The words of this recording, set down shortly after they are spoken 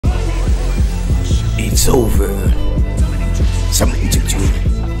It's over. Something to do.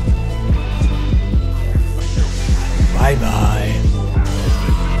 Bye bye.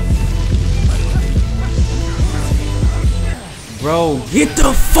 Bro, get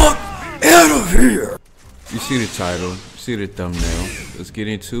the fuck out of here. You see the title, you see the thumbnail. Let's get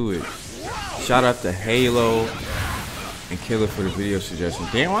into it. Shout out to Halo and Killer for the video suggestion.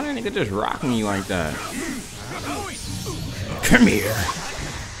 Damn, why that nigga just rock me like that? Come here.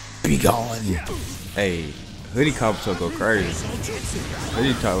 Be gone. Hey, Hoodie KABUTO go crazy.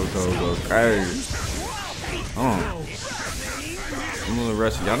 Hoodie KABUTO go crazy. I'm a little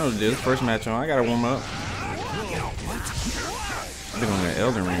rusty. Y'all know what it is. First match on. I gotta warm up. I've been on the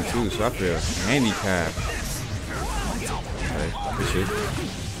Elden Ring too, so I feel handicapped. Hey, good shit.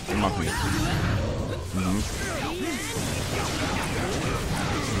 Come off me.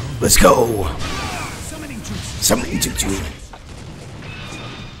 Let's go. Something to do.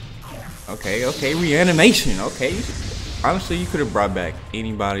 Okay, reanimation. Okay. Honestly, you could have brought back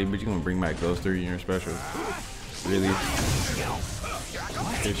anybody, but you're gonna bring back those three in your special. Really?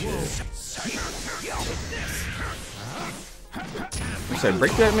 Good shit. I said,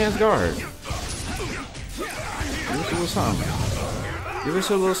 break that man's guard. Give us a little something. Give us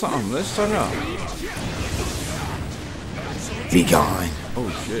a little something. Let's turn up. Be gone. Oh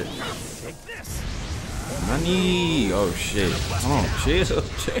shit. Money. Oh shit. Come on, chill.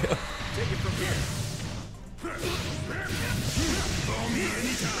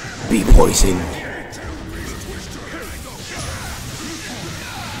 Be poisoned.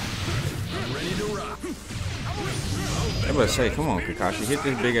 I better say, come on, Kakashi, hit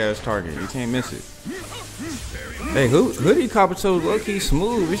this big ass target. You can't miss it. Hey, Hoodie KABUTO low-key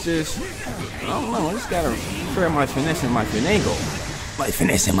smooth. It's just, I don't know. I just gotta figure out my finesse and my finagle. My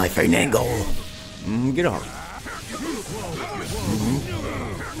finesse and my finagle. Get off.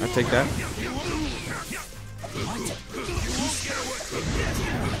 I take that.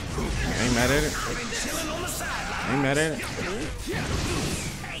 I ain't mad at it. Ain't mad at it.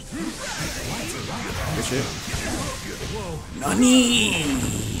 Good shit. Nani.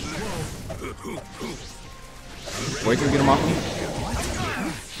 Wait till you get him off me.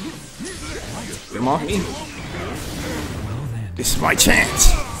 Get him off me. This is my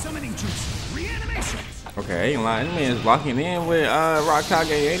chance. Okay, I ain't lying. This man's blocking in with Rock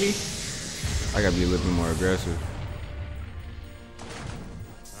Kage 80. I gotta be a little bit more aggressive.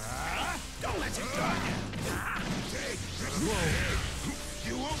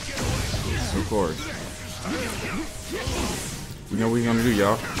 Of course. You know what we're gonna do,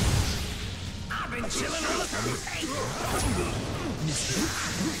 y'all.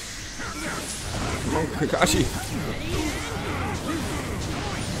 Come on, Kakashi.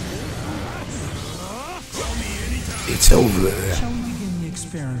 It's over.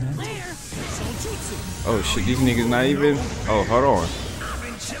 Oh shit, these niggas not even. Oh, hold on.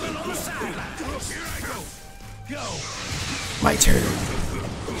 My turn.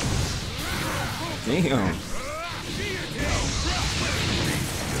 Damn.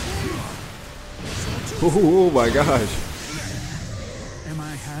 Oh my gosh. Am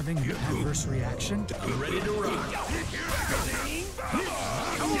I having an adverse reaction? Ready to rock.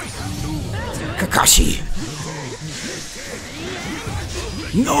 Kakashi.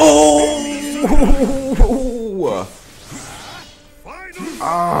 No.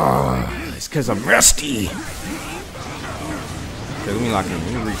 It's because I'm rusty. Okay, let me lock in. Let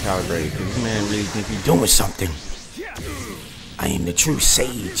me recalibrate. Cause this man really think he's Doing something. I am the true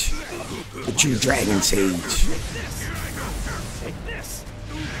sage. The true dragon sage.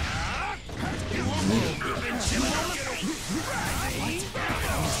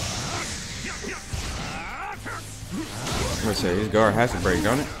 I'm gonna say his guard has to break,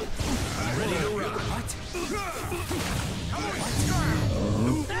 don't it?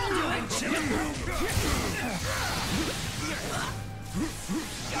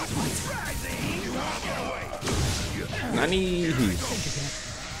 Nani. Let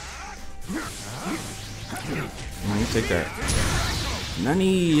me take that. Nani,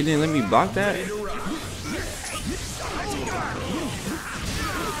 you didn't let me block that?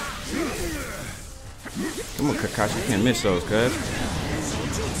 Come on, Kakashi, you can't miss those, cuz.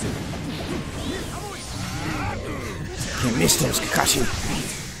 Can't miss those, Kakashi.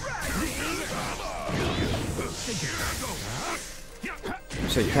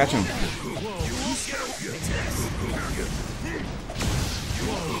 Say, catch him.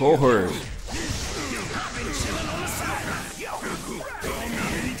 Cohort.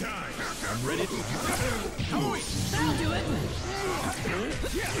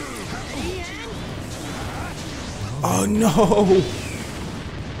 Oh no!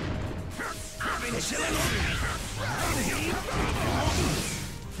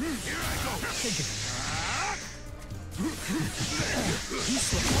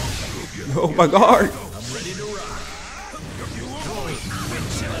 Oh my god!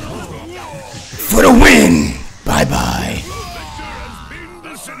 For the win! Bye bye.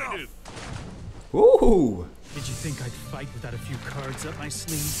 Ooh! Did you think I'd fight without a few cards up my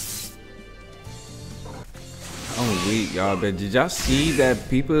sleeve? I'm weak, y'all, but did y'all see that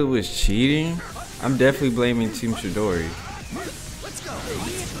people was cheating? I'm definitely blaming Team Chidori.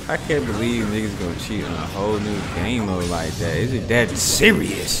 I can't believe niggas gonna cheat on a whole new game mode like that. Is it that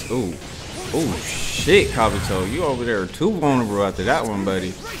serious? Ooh. Oh shit, Kabuto. You over there too vulnerable after that one,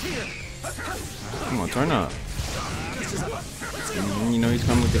 buddy. Come on, turn up. You know he's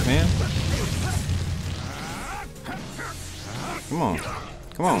coming with the fan? Come on.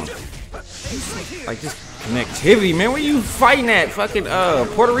 Come on. Like this connectivity, man. Where you fighting at? Fucking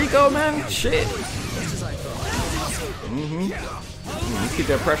Puerto Rico, man? Shit. Keep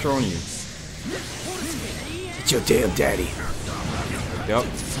that pressure on you. It's your damn daddy. Yep.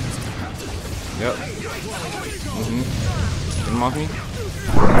 Yep. Get him off me.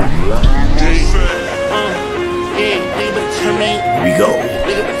 Here we go.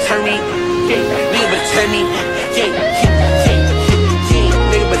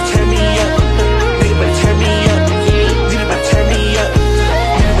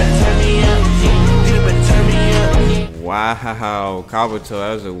 Wow, Kabuto,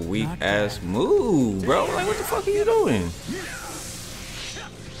 that was a weak ass move, bro. Like, what the fuck are you doing?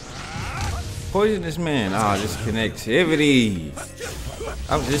 Poison this man. Ah, this connectivity.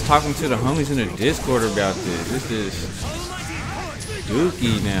 I was just talking to the homies in the Discord about this. This is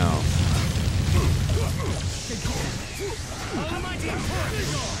dookie now.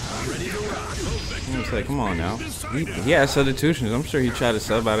 I'm gonna say, come on now. He has substitutions. I'm sure he tried to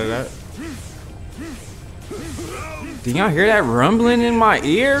sub out of that. Can y'all hear that rumbling in my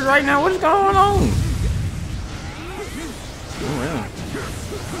ears right now? What's going on? Oh, yeah.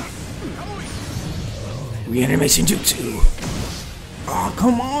 Reanimation jutsu. Oh,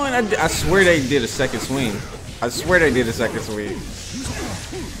 come on. I swear they did a second swing. I swear they did a second swing.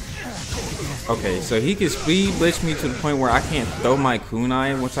 Okay, so he can speed blitz me to the point where I can't throw my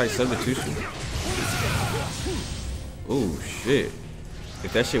kunai once I substitution. Oh, shit.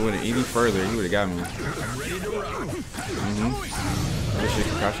 If that shit went any further, he would have got me. Good shit,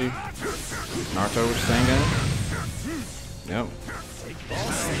 Kakashi. Naruto with the same gun. Yep.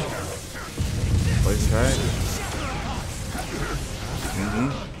 Poison tide.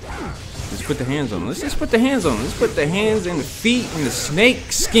 Let's put the hands on him. Let's just put the hands on him. Let's put the hands and the feet and the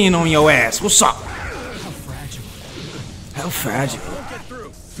snake skin on your ass. What's up? How fragile.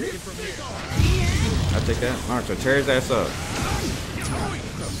 I'll take that. Naruto, tear his ass up.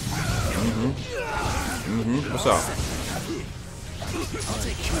 What's up?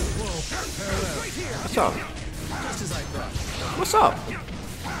 What's up? What's up?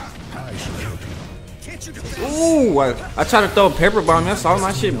 Ooh, I tried to throw a pepper bomb. I saw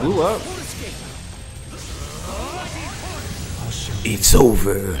my shit blew up. It's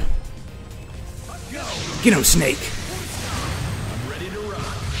over. Get him, Snake.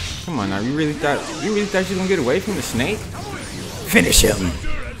 Come on now, you really thought you were gonna get away from the snake? Finish him.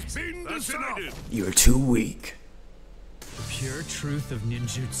 You're too weak. The pure truth of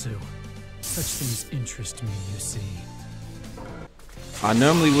ninjutsu. Such things interest me, you see. I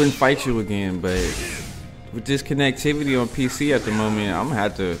normally wouldn't fight you again, but with this connectivity on PC at the moment, I'm gonna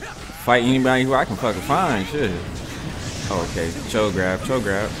have to fight anybody who I can fucking find. Shit. Oh, okay. Cho grab.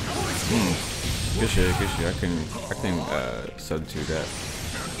 Good shit. I can substitute that.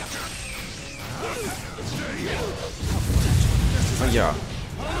 Oh yeah.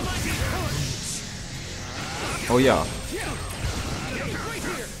 Oh yeah.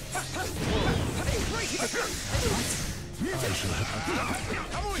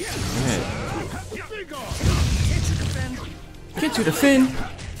 Can't you defend?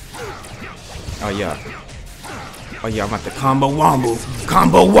 Oh yeah. Oh yeah, I'm about to Combo wombo.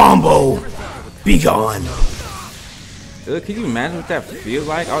 Combo wombo. Be gone. Can you imagine what that feels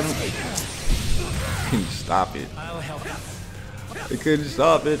like? Oh, can you stop it? I couldn't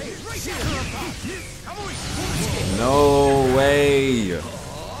stop it. No way.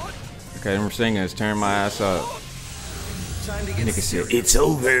 Okay, I'm saying is turn my ass up. Nigga said It's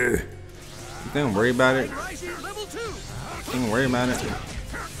over. you don't worry about it. Think I'm worried about it.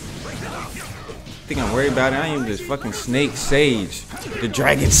 Think I'm worried about it. I am just fucking Snake Sage, The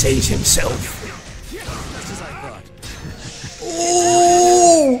Dragon Sage himself.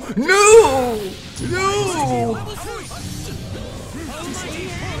 Oh no!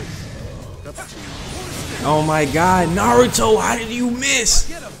 Oh my God, Naruto, how did you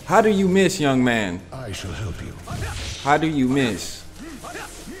miss? How do you miss, young man? I shall help you. How do you miss?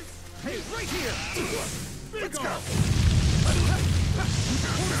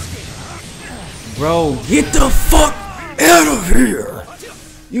 Bro, get the fuck out of here!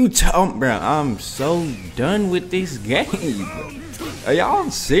 You tell, bro, I'm so done with this game. Are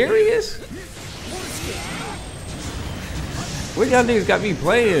y'all serious? What y'all niggas got me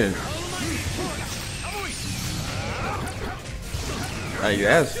playing? Like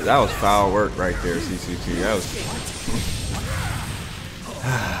that was foul work right there, CCT. That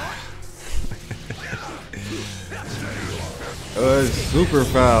was. Super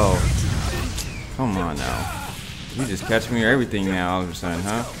foul. Come on now. You just catch me or everything now all of a sudden,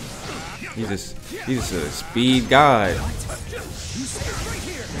 huh? He's just a speed guy.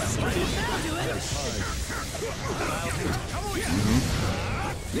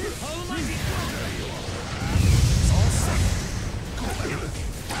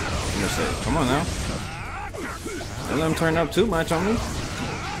 Come on now. Don't let him turn up too much on me.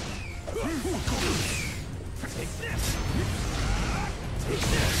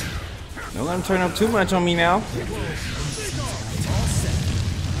 Don't let him turn up too much on me now.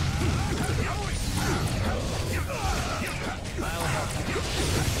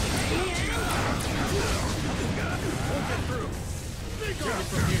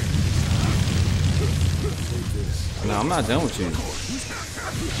 No, I'm not done with you.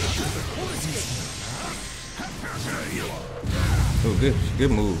 Oh,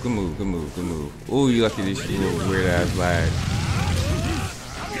 good move. Oh, you lucky this little weird ass lag.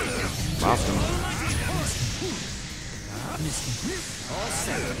 Lost him.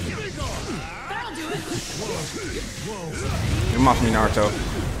 Come off me, Naruto.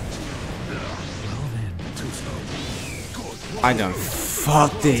 I done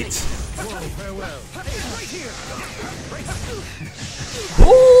fucked it.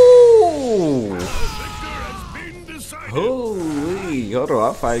 Ooh. Holy, hold on,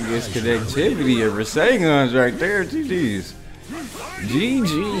 I fight against connectivity and Rasengans right there. GG's.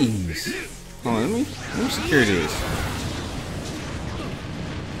 GG's. Hold on, let me secure this.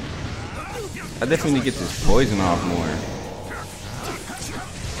 I definitely need to get this poison off more.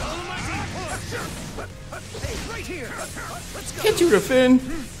 Get you to Finn.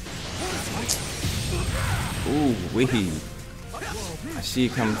 Ooh, wee. I see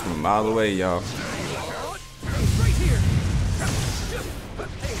it coming from a mile away, y'all.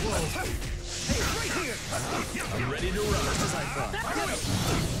 I'm ready to run as I thought.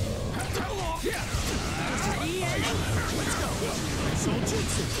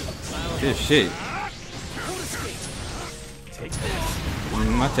 Good shit.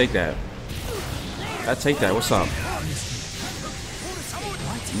 I take that. I take that. What's up?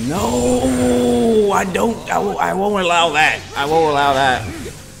 No, I don't. I won't allow that. I won't allow that.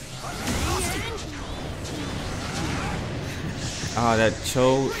 Ah, that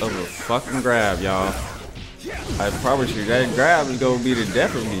cho of a fucking grab, y'all. I promise you, that grab is gonna be the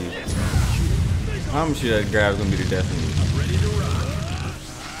death of me. I promise you that grab is gonna be the death of me.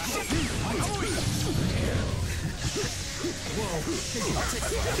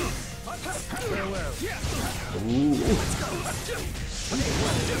 Ooh.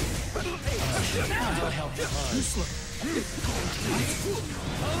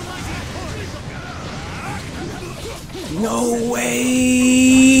 No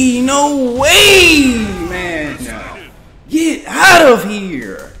way! No way, man! Get out of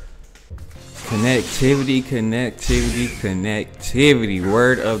here! Connectivity, connectivity, connectivity.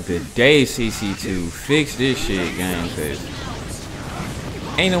 Word of the day, CC2. Fix this shit, gang.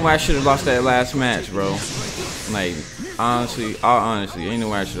 Ain't no way I should have lost that last match, bro. Like, honestly, ain't no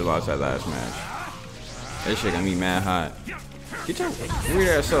way I should have lost that last match. That shit got me mad hot. Get your weird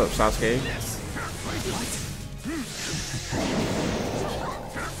ass up, Sasuke.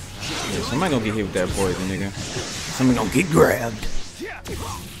 Yeah, somebody gonna get hit with that poison, nigga. Somebody gonna get grabbed.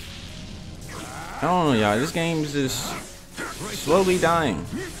 I don't know, y'all. This game is just slowly dying.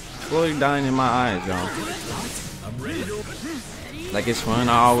 Slowly dying in my eyes, y'all. Like, it's fun.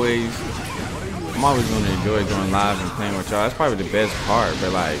 I'm always gonna enjoy going live and playing with y'all. That's probably the best part.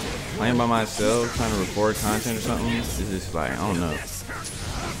 But like playing by myself, trying to record content or something, it's just like, I don't know.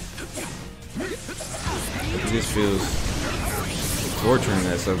 It just feels torturing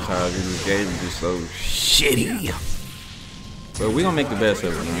that sometimes. This game is just so shitty. But we gonna make the best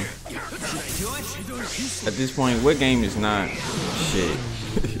of it, man. At this point, what game is not shit?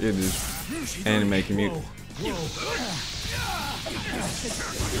 It is anime community.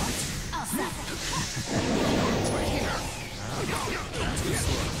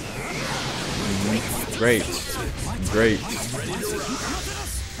 Great. Great.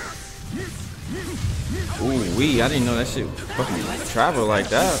 Ooh, wee. I didn't know that shit fucking travel like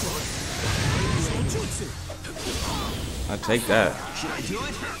that. I take that.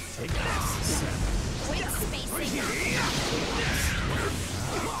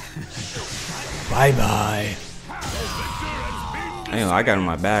 Bye-bye. I got in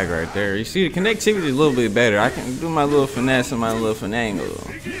my bag right there. You see, the connectivity is a little bit better. I can do my little finesse and my little finagle.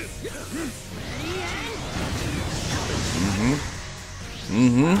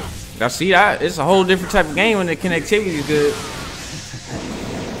 Now see that? It's a whole different type of game when the connectivity is good.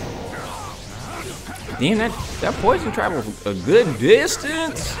 Then that poison travels a good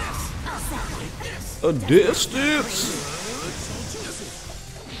distance. A distance.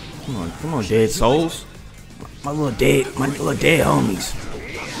 Come on, dead souls. My little dead homies.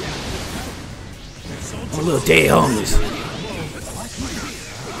 My little dead homies.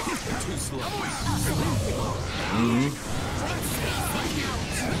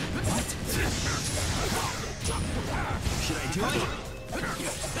 Should I do it?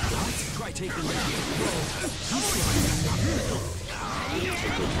 Try taking it.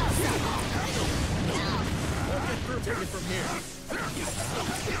 Take it from here.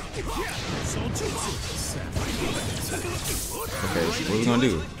 Okay, what we gonna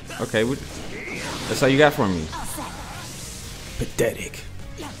do? Okay, that's all you got for me. Pathetic.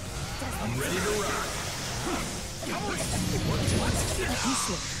 I'm ready to rock.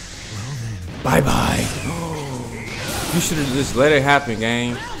 Bye-bye. You should have just let it happen,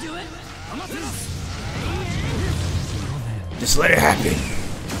 gang. Just let it happen.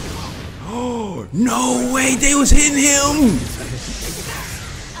 Oh, no way, they was hitting him.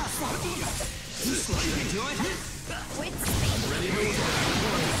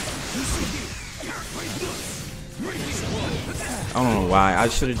 I don't know why. I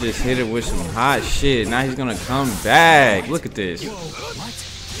should have just hit it with some hot shit. Now he's gonna come back. Look at this.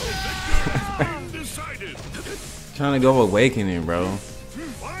 Trying to go awakening, bro.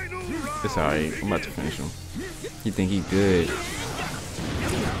 It's alright. I'm about to finish him. You think he's good?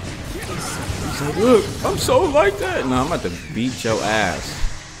 He's like, look, I'm so like that. No, I'm about to beat your ass.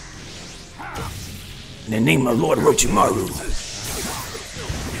 In the name of Lord Orochimaru.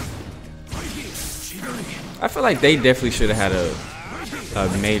 I feel like they definitely should have had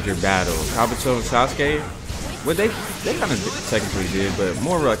a major battle. Kabuto and Sasuke, well, they kind of technically did, but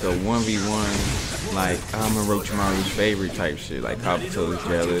more like a 1v1, like I'm Orochimaru's favorite type shit, like Kabuto is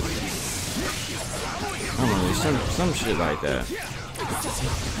jealous. I don't know, some shit like that.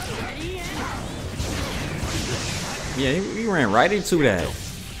 Yeah, he ran right into that.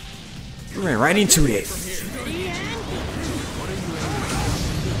 He ran right into it.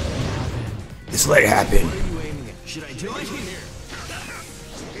 Just let it happen. Should I do it?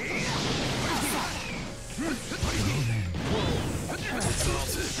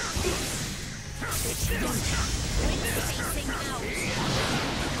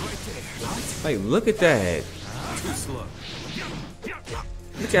 Like, look at that.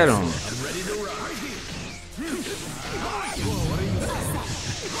 Look at him.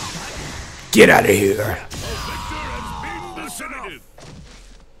 Get out of here.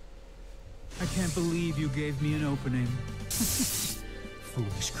 I can't believe you gave me an opening.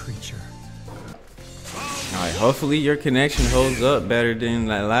 Foolish creature. Alright, hopefully your connection holds up better than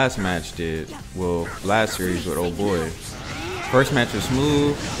that last match did. Well, last series with old boy. First match was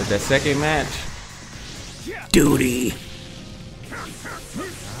smooth, but that second match, Duty.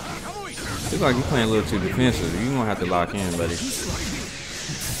 looks like you're playing a little too defensive. You're gonna have to lock in, buddy. You're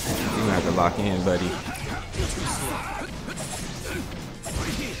gonna have to lock in, buddy.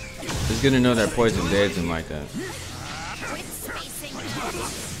 It's good to know that poison deads him like that.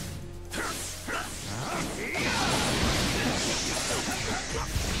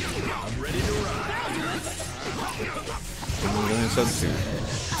 I'm ready to rock. Substitute.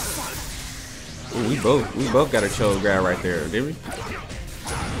 Ooh, we both got a choke grab right there, did we?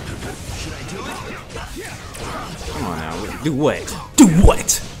 Come on now. Do what? Do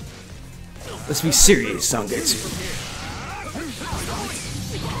what? Let's be serious, Sangetsu.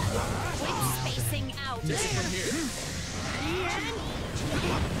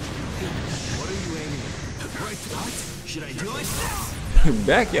 Should I do it?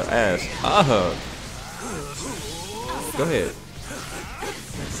 Back your ass up. Go ahead.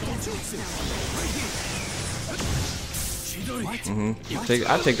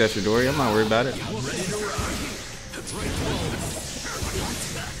 I'll take that Shidori. I'm not worried about it.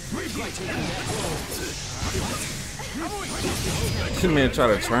 This man try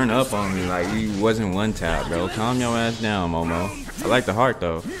to turn up on me like he wasn't one tap, bro. Calm your ass down, Momo. I like the heart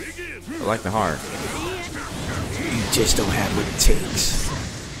though. I like the heart. just don't have what it takes.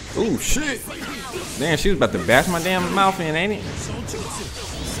 Oh shit! Damn, she was about to bash my damn mouth in, ain't it?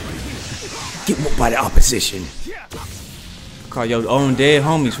 Get whooped by the opposition. Call your own dead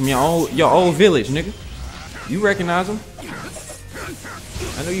homies from your old village, nigga. You recognize them?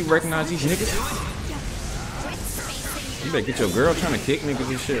 I know you recognize these niggas. You better get your girl trying to kick niggas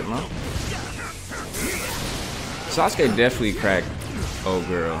and shit, man. Sasuke definitely cracked old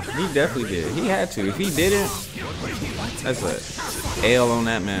girl. He definitely did. He had to. If he didn't, that's a L on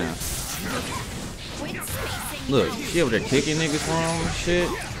that man. Look, she over there kicking niggas for him and shit.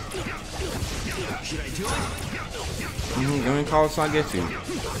 Go ahead and call it so I get you.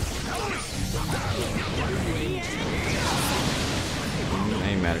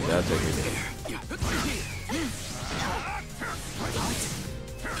 Ain't mad at that. I'll take it.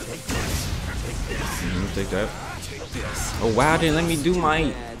 Take that. Oh wow, they didn't let me do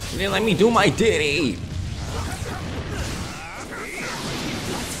my ditty.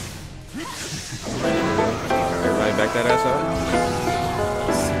 Everybody back that ass up.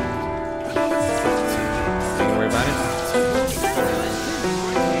 Don't worry about it.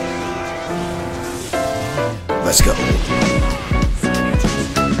 Let's go.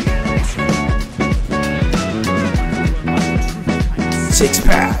 Six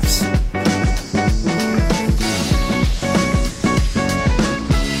paths.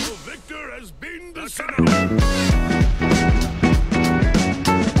 The victor has been decided.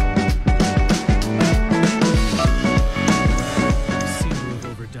 Seem to have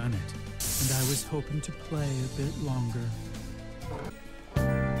overdone it, and I was hoping to play a bit longer.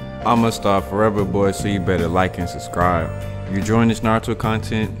 I'ma start forever, boys, so you better like and subscribe. If you're enjoying this Naruto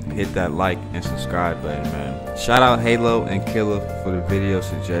content, hit that like and subscribe button, man. Shout out Halo and Killer for the video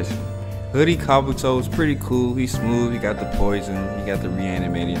suggestion. Hoodie KABUTO is pretty cool. He's smooth. He got the poison. He got the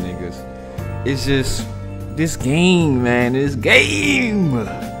reanimated niggas. It's just this game, man. This game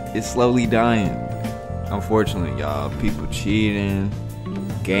is slowly dying. Unfortunately, y'all. People cheating.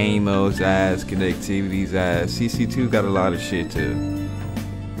 Game modes ass. Connectivity's ass. CC2 got a lot of shit to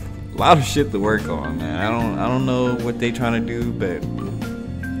work on, man. I don't know what they trying to do, but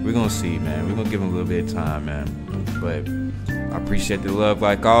we're gonna see, man. We're gonna give them a little bit of time, man. But I appreciate the love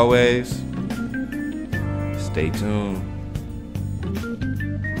like always. Stay tuned.